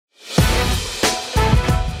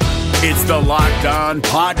It's the Locked On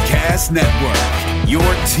Podcast Network, your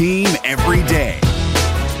team every day.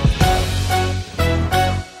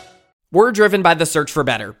 We're driven by the search for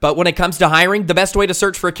better, but when it comes to hiring, the best way to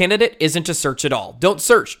search for a candidate isn't to search at all. Don't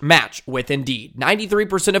search, match with Indeed.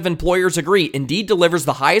 93% of employers agree Indeed delivers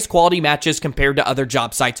the highest quality matches compared to other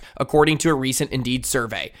job sites, according to a recent Indeed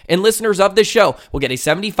survey. And listeners of this show will get a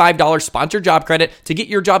 $75 sponsored job credit to get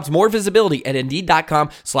your jobs more visibility at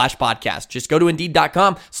Indeed.com/podcast. Just go to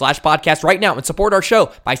Indeed.com/podcast right now and support our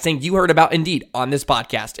show by saying you heard about Indeed on this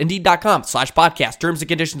podcast. Indeed.com/podcast. Terms and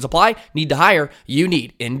conditions apply. Need to hire? You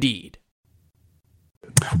need Indeed.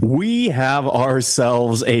 We have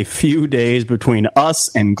ourselves a few days between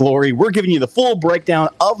us and glory. We're giving you the full breakdown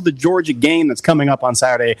of the Georgia game that's coming up on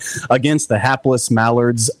Saturday against the hapless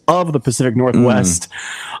Mallards of the Pacific Northwest.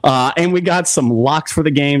 And we got some locks for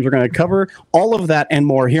the games. We're going to cover all of that and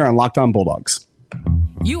more here on Locked On Bulldogs.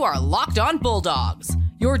 You are Locked On Bulldogs,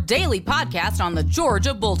 your daily podcast on the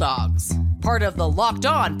Georgia Bulldogs. Part of the Locked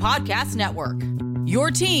On Podcast Network,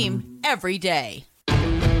 your team every day.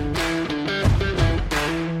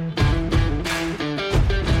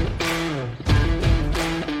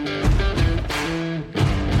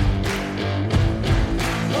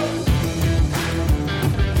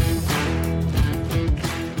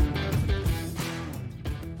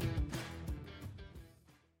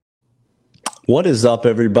 What is up,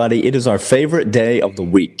 everybody? It is our favorite day of the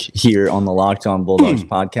week here on the Locked On Bulldogs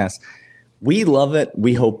podcast. We love it.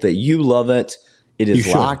 We hope that you love it. It is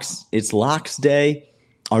locks. It's locks day.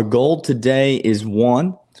 Our goal today is,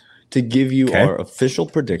 one, to give you our official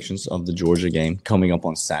predictions of the Georgia game coming up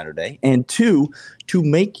on Saturday, and two, to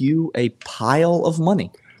make you a pile of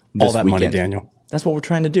money this all that weekend. money, Daniel. That's what we're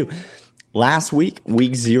trying to do. Last week,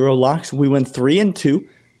 week 0 locks, we went 3-2.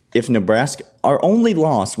 If Nebraska, our only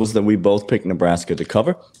loss was that we both picked Nebraska to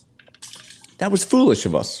cover. That was foolish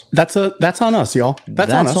of us. That's on us, y'all.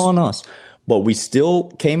 That's on us. But we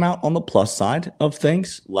still came out on the plus side of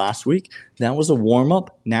things last week. That was a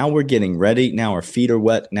warm-up. Now we're getting ready. Now our feet are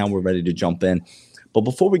wet. Now we're ready to jump in. But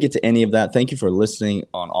before we get to any of that, thank you for listening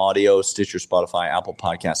on audio, Stitcher, Spotify, Apple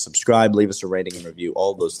Podcasts. Subscribe, leave us a rating and review.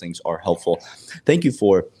 All of those things are helpful. Thank you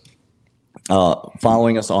for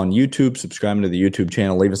following us on YouTube, subscribing to the YouTube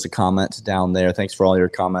channel, leave us a comment down there. Thanks for all your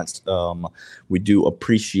comments. We do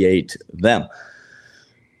appreciate them.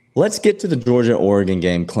 Let's get to the Georgia-Oregon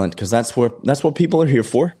game, Clint, because that's what people are here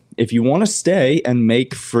for. If you want to stay and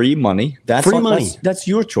make free money, that's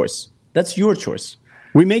your choice. That's your choice.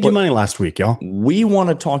 We made you money last week, y'all. We want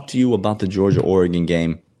to talk to you about the Georgia-Oregon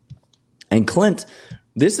game. And Clint,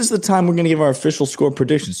 this is the time we're going to give our official score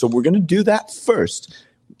predictions. So we're going to do that first.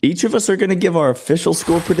 Each of us are going to give our official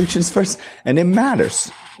score predictions first, and it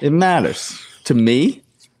matters. It matters to me.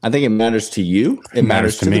 I think it matters to you. It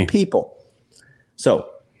matters to the people. So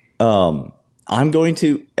I'm going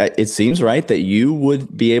to – it seems right that you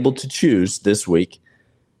would be able to choose this week.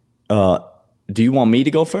 Do you want me to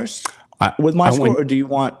go first with my score, or do you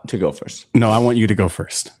want to go first? No, I want you to go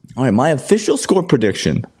first. All right, my official score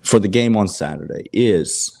prediction for the game on Saturday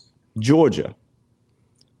is Georgia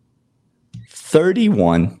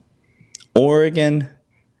 31, Oregon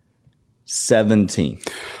 17.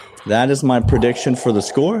 That is my prediction for the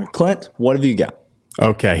score. Clint, what have you got?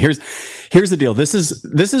 Okay, here's the deal. This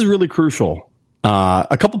is really crucial.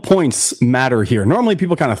 A couple points matter here. Normally,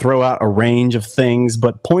 people kind of throw out a range of things,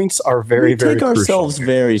 but points are very, very crucial. We take ourselves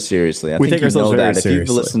very seriously. I think you know that if you've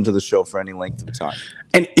listened to the show for any length of time.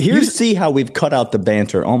 And you see how we've cut out the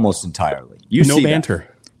banter almost entirely. No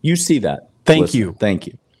banter. You see that. Thank you.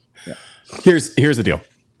 Yeah. Here's the deal.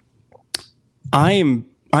 I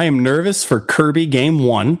am nervous for Kirby game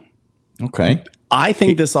 1. Okay. I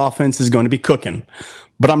think this offense is going to be cooking,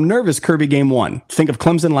 but I'm nervous Kirby game 1. Think of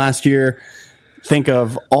Clemson last year. Think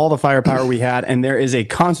of all the firepower we had, and there is a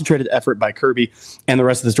concentrated effort by Kirby and the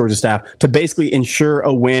rest of the Georgia staff to basically ensure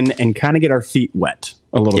a win and kind of get our feet wet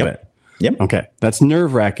a little bit. Yep. Okay. That's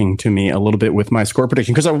nerve-wracking to me a little bit with my score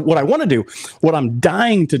prediction, because what I want to do, what I'm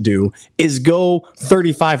dying to do, is go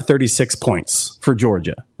 35, 36 points for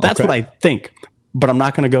Georgia. That's what I think, but I'm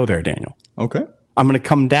not going to go there, Daniel. Okay. I'm going to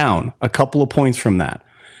come down a couple of points from that.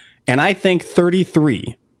 And I think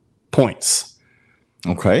 33 points.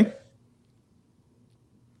 Okay.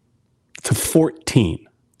 To 14.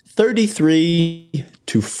 33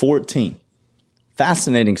 to 14.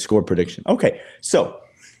 Fascinating score prediction. Okay. So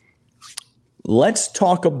let's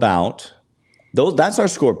talk about those. That's our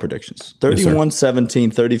score predictions.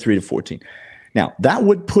 31-17, 33 to 14. Now, that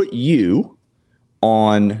would put you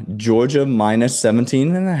on Georgia minus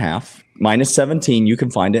 17.5. Minus 17, you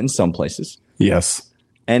can find it in some places. Yes.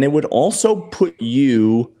 And it would also put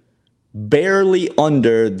you barely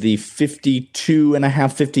under the 52.5,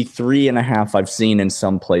 53.5 I've seen in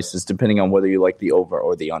some places, depending on whether you like the over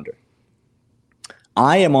or the under.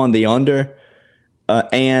 I am on the under,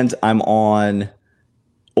 and I'm on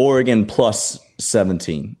Oregon plus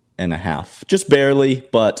 17.5. Just barely,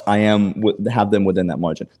 but I have them within that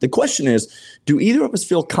margin. The question is, do either of us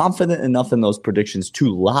feel confident enough in those predictions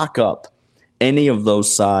to lock up any of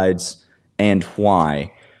those sides, and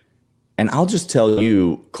why? And I'll just tell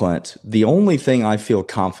you, Clint, the only thing I feel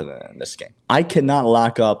confident in this game, I cannot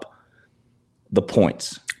lock up the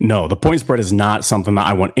points. No, the point spread is not something that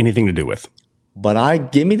I want anything to do with.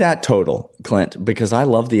 But give me that total, Clint, because I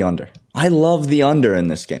love the under. I love the under in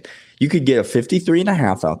this game. You could get a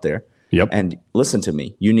 53.5 out there. Yep. And listen to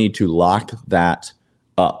me, you need to lock that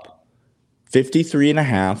up.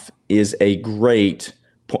 53.5 is a great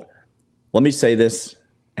point. Let me say this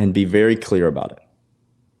and be very clear about it.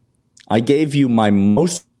 I gave you my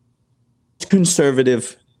most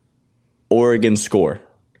conservative Oregon score.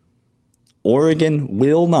 Oregon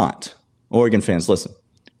fans, listen.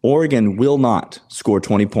 Oregon will not score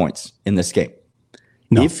 20 points in this game.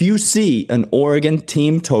 No. If you see an Oregon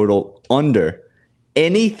team total under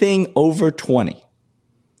anything over 20,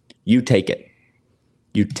 you take it.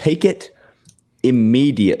 You take it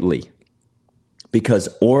immediately, because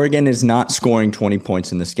Oregon is not scoring 20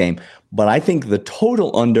 points in this game. But I think the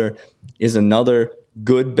total under is another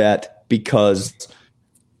good bet, because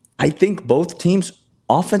I think both teams'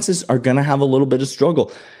 offenses are going to have a little bit of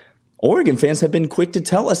struggle. Oregon fans have been quick to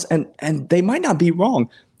tell us, and they might not be wrong,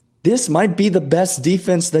 this might be the best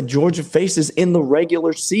defense that Georgia faces in the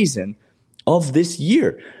regular season of this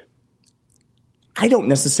year. I don't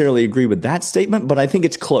necessarily agree with that statement, but I think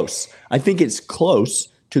it's close. I think it's close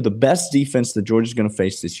to the best defense that Georgia's going to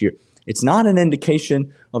face this year. It's not an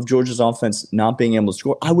indication of Georgia's offense not being able to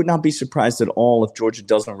score. I would not be surprised at all if Georgia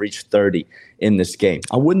doesn't reach 30 in this game.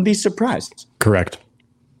 I wouldn't be surprised. Correct.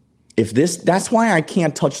 That's why I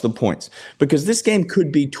can't touch the points, because this game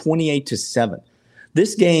could be 28-7.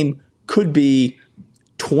 This game could be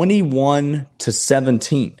 21-17,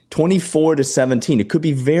 24-17. It could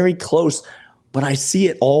be very close, but I see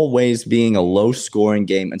it always being a low-scoring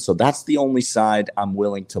game, and so that's the only side I'm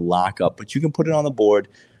willing to lock up. But you can put it on the board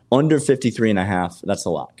under 53.5. That's a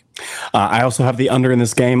lock. I also have the under in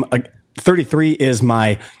this game. 33 is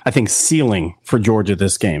my, I think, ceiling for Georgia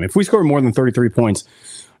this game. If we score more than 33 points,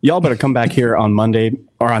 y'all better come back here on Monday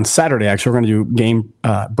or on Saturday. Actually, we're going to do game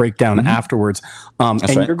breakdown afterwards. And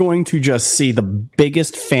right. You're going to just see the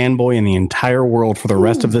biggest fanboy in the entire world for the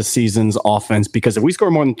rest of this season's offense, because if we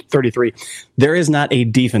score more than 33, there is not a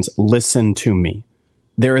defense. Listen to me.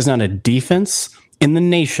 There is not a defense in the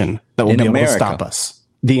nation that will be able to stop us.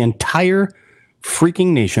 The entire freaking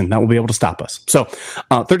nation that will be able to stop us. So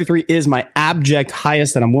 33 is my abject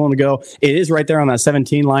highest that I'm willing to go. It is right there on that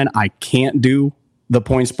 17 line. I can't do the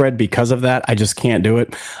point spread because of that. I just can't do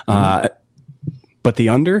it. But the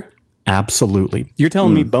under, absolutely. You're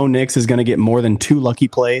telling me Bo Nix is going to get more than 2 lucky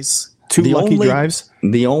plays, lucky drives?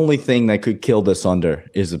 The only thing that could kill this under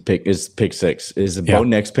is pick six. Bo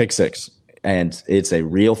Nix pick six. And it's a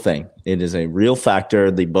real thing. It is a real factor.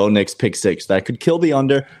 The Bo Nix pick six that could kill the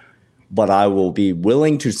under, but I will be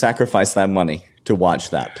willing to sacrifice that money to watch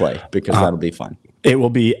that play, because that'll be fun. It will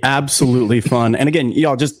be absolutely fun. And again,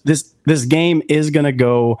 y'all, just this game is going to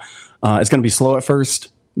go. It's going to be slow at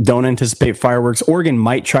first. Don't anticipate fireworks. Oregon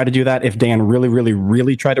might try to do that if Dan really, really,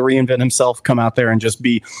 really tried to reinvent himself, come out there and just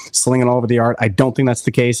be slinging all over the yard. I don't think that's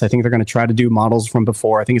the case. I think they're going to try to do models from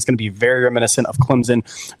before. I think it's going to be very reminiscent of Clemson,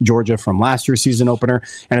 Georgia from last year's season opener.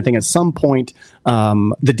 And I think at some point,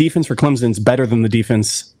 the defense for Clemson is better than the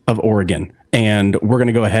defense of Oregon. And we're going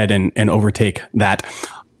to go ahead and overtake that.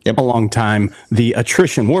 A long time. The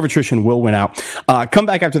war of attrition will win out. Come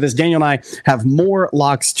back after this. Daniel and I have more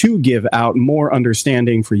locks to give out, more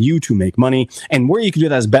understanding for you to make money. And where you can do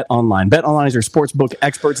that is Bet Online. Bet Online is your sportsbook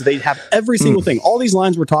experts. They have every single thing. All these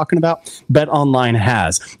lines we're talking about, Bet Online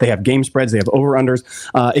has. They have game spreads. They have over-unders.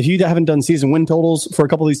 If you haven't done season win totals for a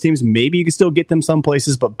couple of these teams, maybe you can still get them some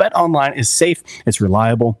places. But Bet Online is safe. It's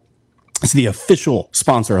reliable. It's the official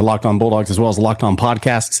sponsor of Locked On Bulldogs, as well as Locked On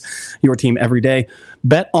Podcasts, your team every day.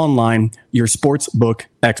 Bet Online, your sports book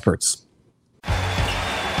experts. The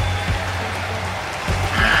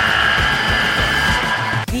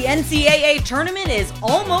NCAA tournament is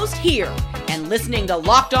almost here, and listening to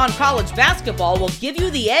Locked On College Basketball will give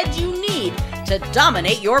you the edge you need to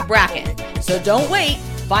dominate your bracket. So don't wait.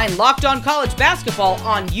 Find Locked On College Basketball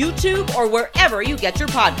on YouTube or wherever you get your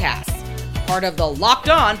podcasts. Part of the Locked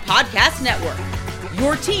On Podcast Network.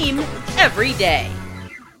 Your team every day.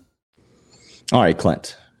 All right,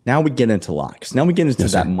 Clint. Now we get into locks. Now we get into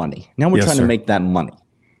that money. Now we're trying to make that money.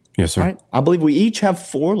 Yes, sir. Right? I believe we each have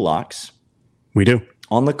 4 locks. We do.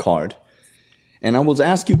 On the card. And I will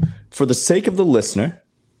ask you, for the sake of the listener,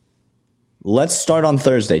 let's start on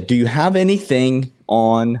Thursday. Do you have anything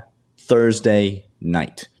on Thursday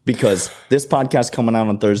night? Because this podcast coming out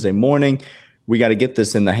on Thursday morning, we got to get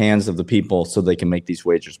this in the hands of the people so they can make these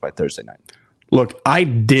wagers by Thursday night. Look, I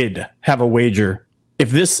did have a wager. If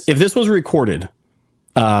this was recorded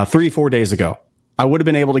 3-4 days ago, I would have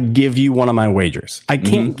been able to give you one of my wagers. I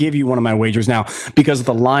can't give you one of my wagers now because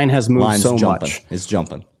the line has moved much. It's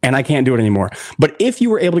jumping. And I can't do it anymore. But if you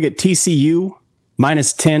were able to get TCU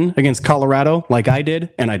 -10 against Colorado like I did,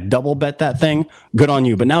 and I double bet that thing, good on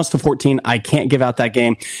you. But now it's to 14. I can't give out that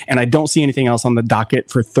game. And I don't see anything else on the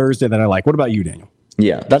docket for Thursday that I like. What about you, Daniel?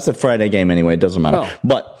 Yeah, that's a Friday game anyway. It doesn't matter. Oh.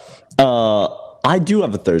 But I do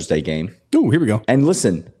have a Thursday game. Oh, here we go. And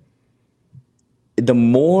listen, the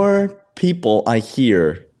more people I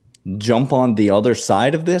hear jump on the other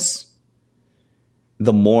side of this,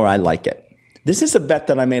 the more I like it. This is a bet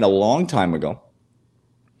that I made a long time ago.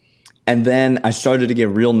 And then I started to get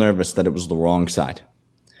real nervous that it was the wrong side.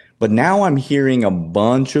 But now I'm hearing a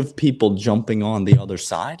bunch of people jumping on the other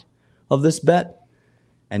side of this bet.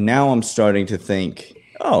 And now I'm starting to think,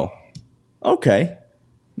 oh, okay,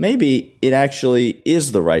 maybe it actually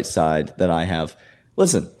is the right side that I have.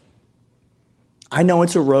 Listen, I know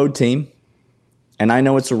it's a road team, and I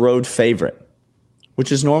know it's a road favorite,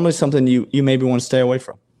 which is normally something you maybe want to stay away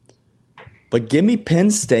from. But give me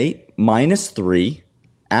Penn State -3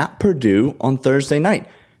 at Purdue on Thursday night.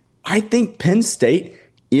 I think Penn State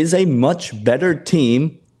is a much better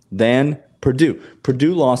team than Purdue.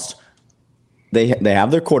 Purdue lost. They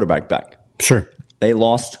have their quarterback back. Sure. They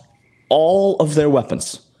lost all of their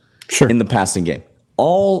weapons in the passing game.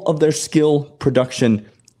 All of their skill production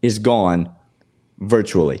is gone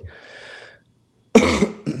virtually.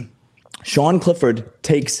 Sean Clifford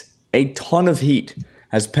takes a ton of heat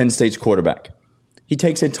as Penn State's quarterback. He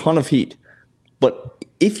takes a ton of heat. But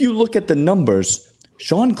if you look at the numbers,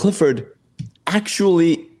 Sean Clifford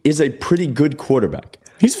actually is a pretty good quarterback.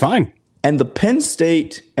 He's fine. And Penn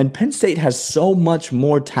State has so much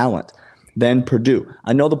more talent than Purdue.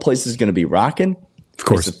 I know the place is going to be rocking. Of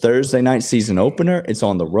course. It's a Thursday night season opener. It's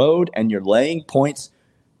on the road, and you're laying points.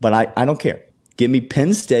 But I don't care. Give me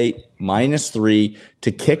Penn State -3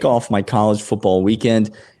 to kick off my college football weekend.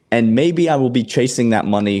 And maybe I will be chasing that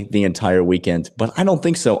money the entire weekend. But I don't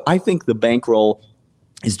think so. I think the bankroll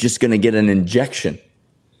is just going to get an injection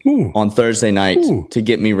on Thursday night to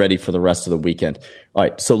get me ready for the rest of the weekend. All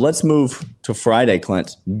right, so let's move to Friday,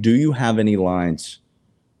 Clint. Do you have any lines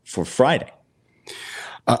for Friday?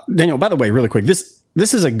 Daniel, by the way, really quick,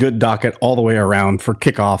 this is a good docket all the way around for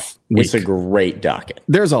kickoff week. It's a great docket.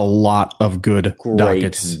 There's a lot of good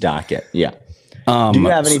dockets. Docket, yeah. Do you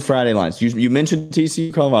have any Friday lines? You mentioned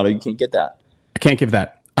TCU Colorado. You can't get that. I can't give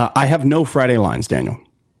that. I have no Friday lines, Daniel.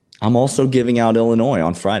 I'm also giving out Illinois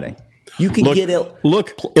on Friday. You can get it.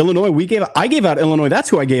 Look, Illinois. I gave out Illinois. That's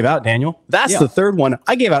who I gave out, Daniel. That's the third one.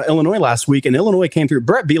 I gave out Illinois last week, and Illinois came through.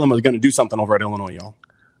 Brett Bielema was going to do something over at Illinois, y'all.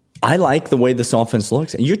 I like the way this offense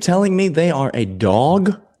looks. You're telling me they are a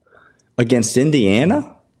dog against Indiana?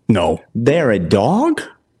 No, they're a dog.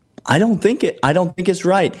 I don't think it's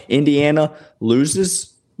right. Indiana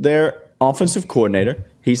loses their offensive coordinator.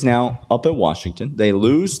 He's now up at Washington. They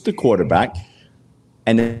lose the quarterback,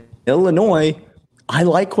 and Illinois. I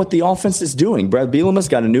like what the offense is doing. Brad Bielema's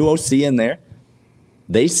got a new OC in there.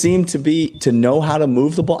 They seem to know how to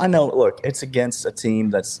move the ball. I know, look, it's against a team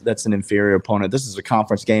that's an inferior opponent. This is a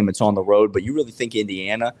conference game. It's on the road. But you really think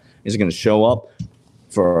Indiana is going to show up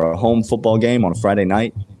for a home football game on a Friday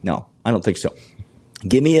night? No, I don't think so.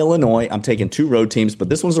 Give me Illinois. I'm taking 2 road teams, but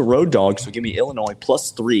this one's a road dog, so give me Illinois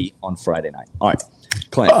 +3 on Friday night. All right,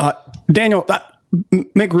 Clint. Daniel,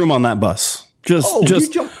 make room on that bus.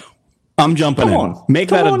 I'm jumping in. Make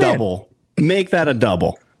that a double. Make that a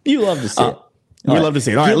double. You love to see it. You love to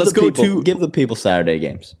see it. All right, let's go to give the people Saturday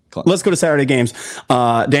games. Let's go to Saturday games.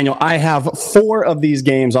 Daniel, I have 4 of these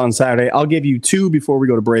games on Saturday. I'll give you 2 before we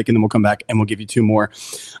go to break, and then we'll come back and we'll give you 2 more.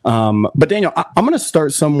 But Daniel, I'm going to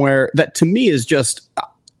start somewhere that to me is just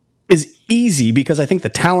is easy because I think the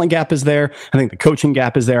talent gap is there. I think the coaching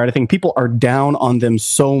gap is there. I think people are down on them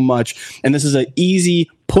so much. And this is an easy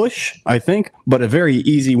push, I think, but a very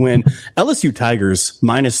easy win. LSU Tigers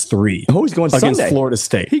 -3. Oh, he's going against Sunday. Florida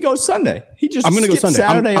State. He goes Sunday. I'm going to go Sunday.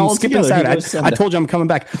 Saturday I'm skipping Saturday. I told you I'm coming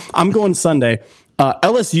back. I'm going Sunday.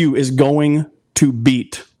 LSU is going to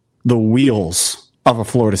beat the wheels of a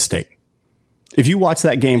Florida State. If you watch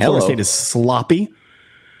that game, Florida State is sloppy.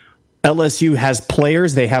 LSU has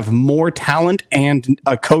players. They have more talent and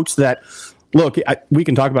a coach that, look, we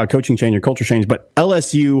can talk about coaching change or culture change, but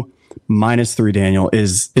LSU -3, Daniel,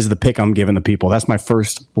 is the pick I'm giving the people. That's my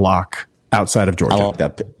first lock outside of Georgia.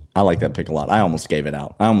 I like that pick a lot. I almost gave it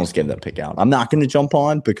out. I almost gave that pick out. I'm not going to jump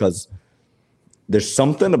on because there's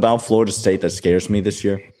something about Florida State that scares me this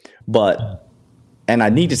year. And I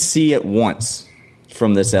need to see it once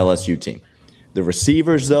from this LSU team. The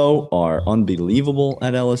receivers, though, are unbelievable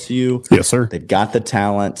at LSU. Yes, sir. They've got the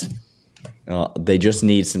talent. They just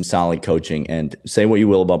need some solid coaching. And say what you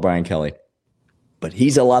will about Brian Kelly, but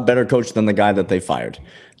he's a lot better coach than the guy that they fired.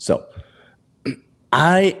 So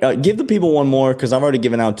I give the people one more because I've already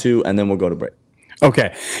given out 2, and then we'll go to break.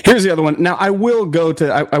 Okay, here's the other one. Now, I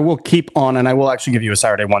will keep on, and I will actually give you a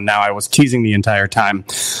Saturday one now. I was teasing the entire time.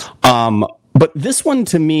 But this one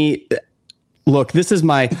to me, look, this is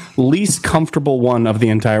my least comfortable one of the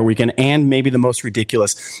entire weekend and maybe the most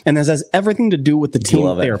ridiculous. And this has everything to do with the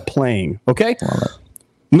team they are playing, okay?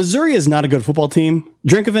 Missouri is not a good football team.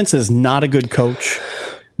 Drinkovich is not a good coach.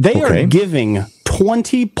 They are giving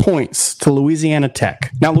 20 points to Louisiana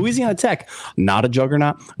Tech. Now, Louisiana Tech, not a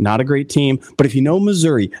juggernaut, not a great team, but if you know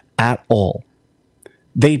Missouri at all,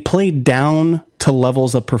 they played down to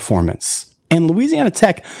levels of performance. And Louisiana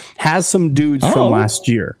Tech has some dudes from last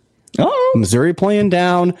year. Missouri playing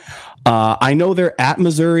down. I know they're at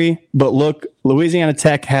Missouri, but look, Louisiana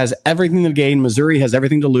Tech has everything to gain. Missouri has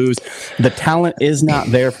everything to lose. The talent is not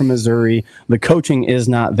there for Missouri. The coaching is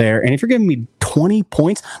not there. And if you're giving me 20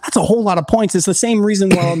 points, that's a whole lot of points. It's the same reason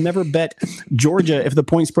why I'll never bet Georgia if the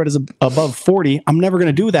point spread is above 40. I'm never going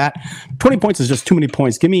to do that. 20 points is just too many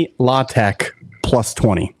points. Give me La Tech plus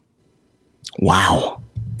 20. Wow.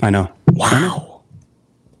 I know. Wow.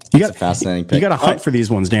 That's a fascinating pick. You got to hunt for these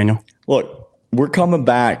ones, Daniel. Look, we're coming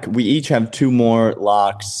back. We each have 2 more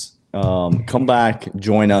locks. Come back,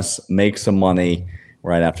 join us, make some money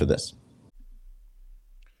right after this.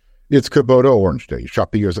 It's Kubota Orange Day.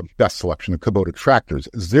 Shop the year's best selection of Kubota tractors,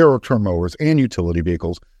 zero-turn mowers, and utility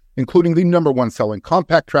vehicles, including the #1 selling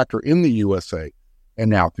compact tractor in the USA. And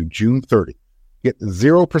now through June 30, get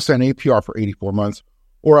 0% APR for 84 months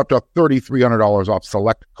or up to $3,300 off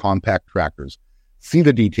select compact tractors. See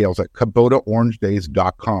the details at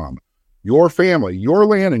KubotaOrangeDays.com. Your family, your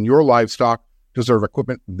land, and your livestock deserve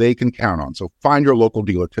equipment they can count on. So find your local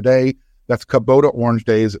dealer today. That's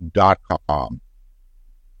KubotaOrangeDays.com.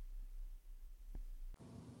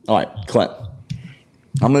 All right, Clint,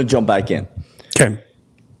 I'm going to jump back in. Okay.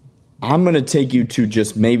 I'm going to take you to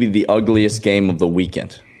just maybe the ugliest game of the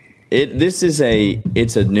weekend. It's a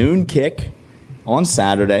noon kick on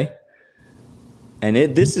Saturday. And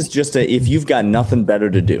this is just if you've got nothing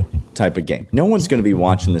better to do type of game. No one's going to be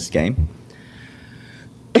watching this game.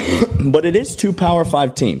 But it is 2 Power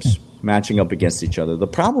 5 teams matching up against each other. The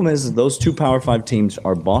problem is those 2 Power 5 teams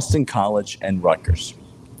are Boston College and Rutgers.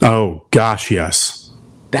 Oh, gosh, yes.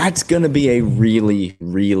 That's going to be a really,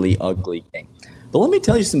 really ugly game. But let me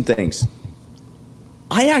tell you some things.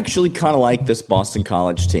 I actually kind of like this Boston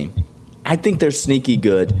College team. I think they're sneaky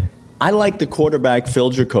good. I like the quarterback,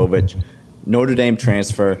 Phil Jurkovec, Notre Dame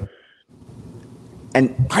transfer.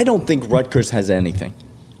 And I don't think Rutgers has anything.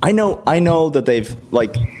 I know that they've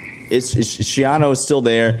Schiano is still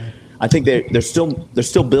there. I think they're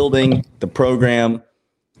still building the program.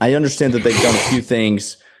 I understand that they've done a few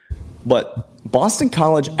things, but Boston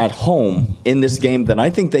College at home in this game that I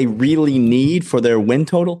think they really need for their win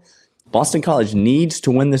total. Boston College needs to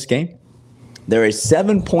win this game. They're a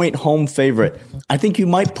 7-point home favorite. I think you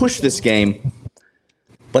might push this game,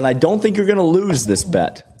 but I don't think you're going to lose this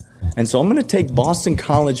bet. And so I'm going to take Boston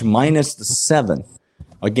College minus the 7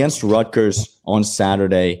 against Rutgers on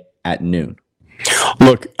Saturday at noon.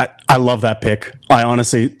 Look, I love that pick. I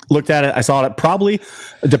honestly looked at it. I saw it probably,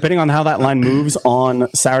 depending on how that line moves on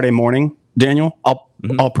Saturday morning, Daniel,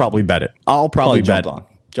 I'll probably bet it. I'll probably bet.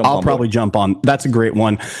 Jump on. That's a great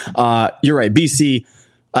one. You're right. BC,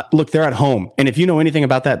 look, they're at home. And if you know anything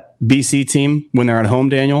about that BC team, when they're at home,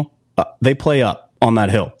 Daniel, they play up on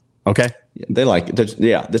that hill. Okay. They like it.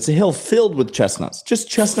 That's a hill filled with chestnuts. Just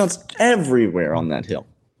chestnuts everywhere on that hill.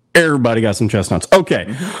 Everybody got some chestnuts.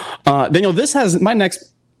 Okay. Daniel, this has my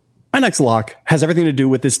next lock has everything to do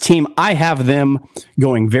with this team. I have them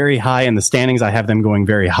going very high in the standings. I have them going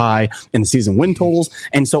very high in the season win totals.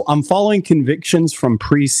 And so I'm following convictions from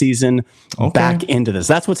preseason back into this.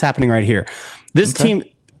 That's what's happening right here. This team,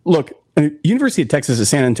 look, University of Texas at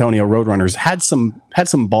San Antonio Roadrunners had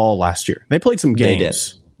some ball last year. They played some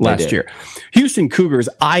games last year. Houston Cougars,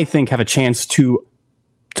 I think, have a chance to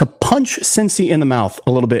punch Cincy in the mouth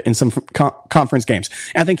a little bit in some conference games.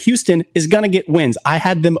 And I think Houston is going to get wins. I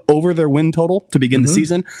had them over their win total to begin the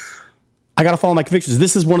season. I got to follow my convictions.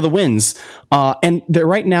 This is one of the wins. And they're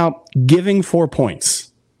right now giving 4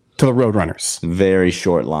 points to the Roadrunners. Very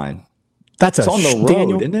short line. It's on the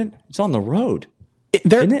road, isn't it? It's on the road.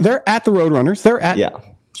 They're at the Roadrunners. They're at. Yeah.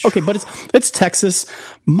 Okay, but it's Texas.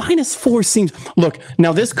 -4 seems. Look,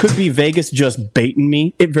 now this could be Vegas just baiting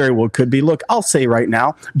me. It very well could be. Look, I'll say right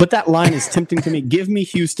now, but that line is tempting to me. Give me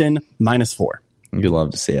Houston -4. You love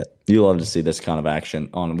to see it. You love to see this kind of action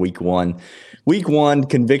on week 1. Week 1,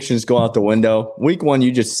 convictions go out the window. Week 1,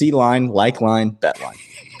 you just see line, like line, bet line.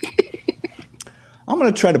 I'm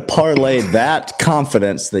going to try to parlay that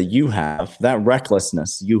confidence that you have, that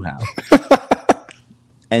recklessness you have,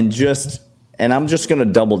 and I'm just going to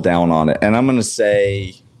double down on it. And I'm going to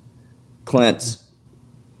say, Clint,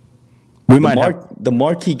 the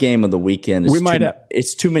marquee game of the weekend is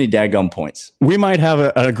it's too many daggum points. We might have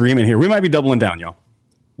an agreement here. We might be doubling down, y'all.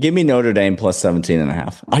 Give me Notre Dame plus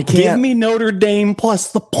 17.5. I can't. Give me Notre Dame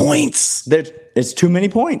plus the points. It's too many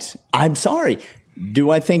points. I'm sorry. Do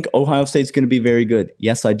I think Ohio State's going to be very good?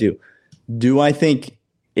 Yes, I do. Do I think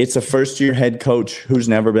it's a first-year head coach who's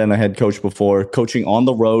never been a head coach before, coaching on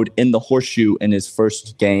the road in the Horseshoe in his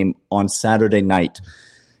first game on Saturday night?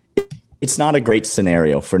 It's not a great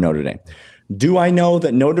scenario for Notre Dame. Do I know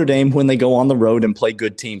that Notre Dame, when they go on the road and play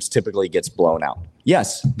good teams, typically gets blown out?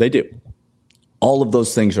 Yes, they do. All of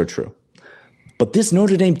those things are true. But this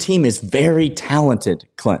Notre Dame team is very talented,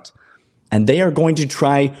 Clint. And they are going to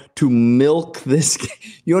try to milk this.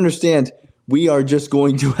 You understand, we are just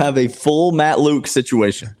going to have a full Matt Luke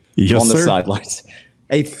situation on the sidelines.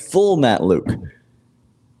 A full Matt Luke.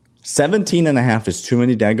 17.5 is too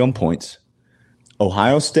many daggone points.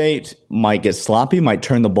 Ohio State might get sloppy, might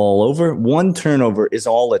turn the ball over. 1 turnover is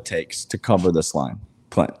all it takes to cover this line,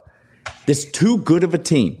 Clint. This too good of a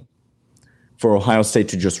team for Ohio State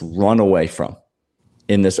to just run away from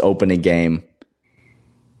in this opening game.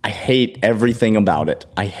 I hate everything about it.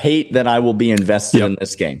 I hate that I will be invested in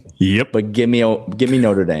this game. Yep. But give me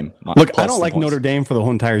Notre Dame. Look, I don't like Notre Dame for the whole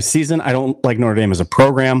entire season. I don't like Notre Dame as a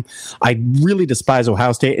program. I really despise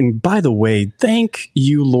Ohio State. And by the way, thank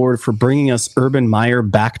you, Lord, for bringing us Urban Meyer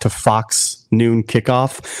back to Fox noon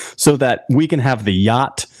kickoff so that we can have the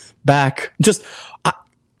yacht back.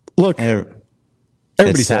 Look,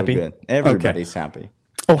 everybody's happy. Good. Everybody's happy.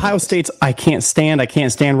 Ohio State's I can't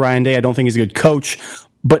stand Ryan Day. I don't think he's a good coach.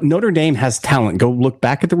 But Notre Dame has talent. Go look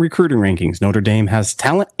back at the recruiting rankings. Notre Dame has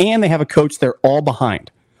talent, and they have a coach they're all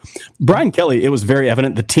behind. Brian Kelly, it was very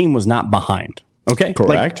evident the team was not behind. Okay?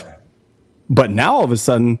 Correct. But now all of a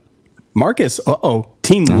sudden, Marcus,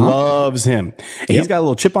 team loves him. He's got a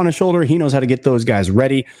little chip on his shoulder. He knows how to get those guys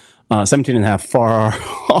ready. 17.5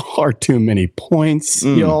 far too many points,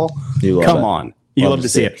 y'all. Come on. You love to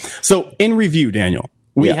see it. So in review, Daniel,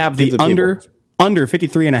 we have the under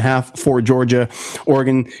 53.5 for Georgia,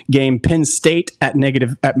 Oregon game. Penn State at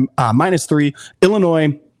 -3.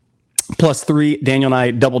 Illinois +3. Daniel and I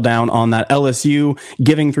double down on that. LSU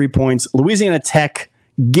giving 3 points. Louisiana Tech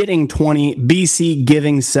getting 20. BC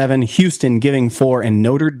giving 7. Houston giving 4. And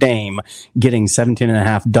Notre Dame getting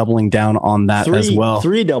 17.5, doubling down on that as well.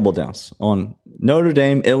 3 double downs on Notre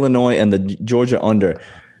Dame, Illinois, and the Georgia under.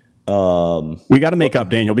 We got to make up,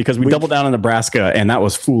 Daniel, because we doubled down on Nebraska, and that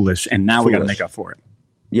was foolish. And now we got to make up for it.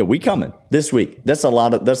 Yeah, we coming this week. That's a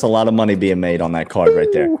lot of money being made on that card right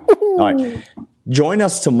there. All right, join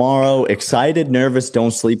us tomorrow. Excited, nervous,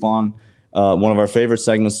 don't sleep on. One of our favorite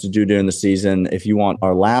segments to do during the season. If you want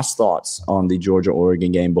our last thoughts on the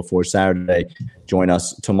Georgia-Oregon game before Saturday, join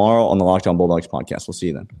us tomorrow on the Locked On Bulldogs podcast. We'll see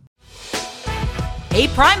you then. Hey,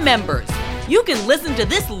 Prime members, you can listen to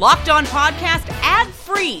this Locked On podcast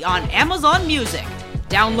ad-free on Amazon Music.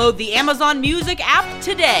 Download the Amazon Music app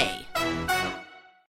today.